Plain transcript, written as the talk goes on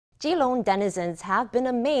Keelung denizens have been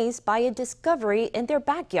amazed by a discovery in their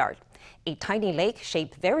backyard. A tiny lake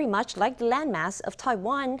shaped very much like the landmass of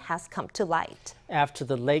Taiwan has come to light. After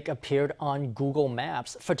the lake appeared on Google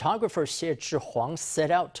Maps, photographer Hsieh Chih-huang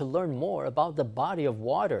set out to learn more about the body of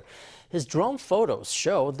water. His drone photos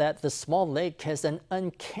show that the small lake has an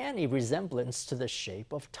uncanny resemblance to the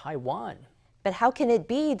shape of Taiwan. But how can it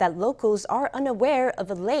be that locals are unaware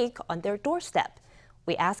of a lake on their doorstep?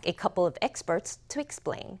 We asked a couple of experts to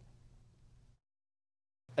explain.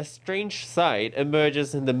 A strange sight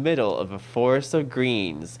emerges in the middle of a forest of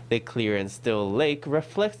greens. The clear and still lake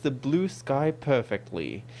reflects the blue sky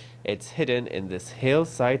perfectly. It's hidden in this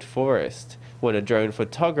hillside forest. When a drone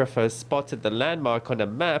photographer spotted the landmark on a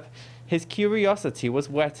map, his curiosity was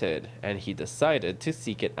whetted, and he decided to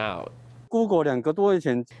seek it out.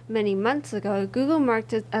 Many months ago, Google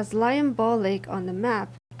marked it as Lion Ball Lake on the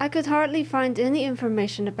map. I could hardly find any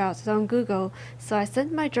information about it on Google, so I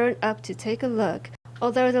sent my drone up to take a look.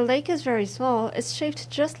 Although the lake is very small, it's shaped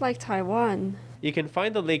just like Taiwan. You can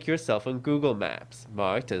find the lake yourself on Google Maps,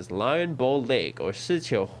 marked as Lion Ball Lake or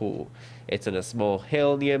Shiqiuhu. It's on a small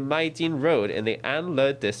hill near Maijin Road in the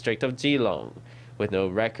Anle district of Keelung. With no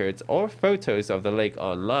records or photos of the lake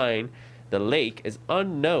online, the lake is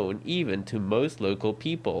unknown even to most local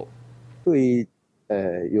people.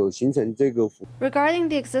 Regarding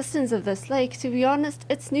the existence of this lake, to be honest,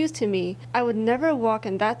 it's news to me. I would never walk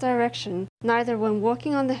in that direction, neither when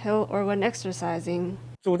walking on the hill or when exercising.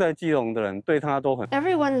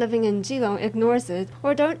 Everyone living in Keelung ignores it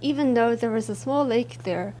or don't even know there is a small lake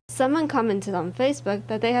there. Someone commented on Facebook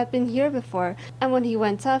that they had been here before, and when he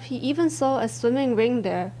went up, he even saw a swimming ring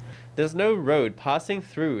there. There's no road passing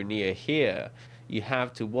through near here. You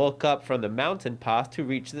have to walk up from the mountain path to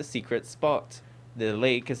reach the secret spot. The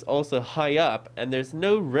lake is also high up and there's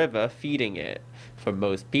no river feeding it. For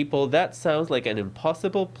most people, that sounds like an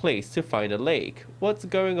impossible place to find a lake. What's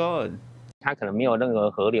going on?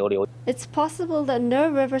 It's possible that no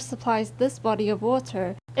river supplies this body of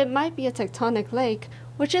water. It might be a tectonic lake,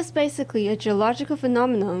 which is basically a geological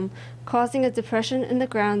phenomenon causing a depression in the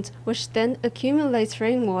ground, which then accumulates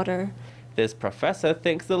rainwater. This professor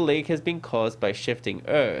thinks the lake has been caused by shifting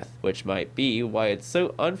earth, which might be why it's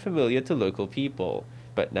so unfamiliar to local people.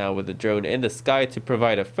 But now with the drone in the sky to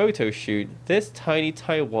provide a photo shoot, this tiny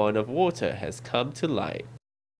Taiwan of water has come to light.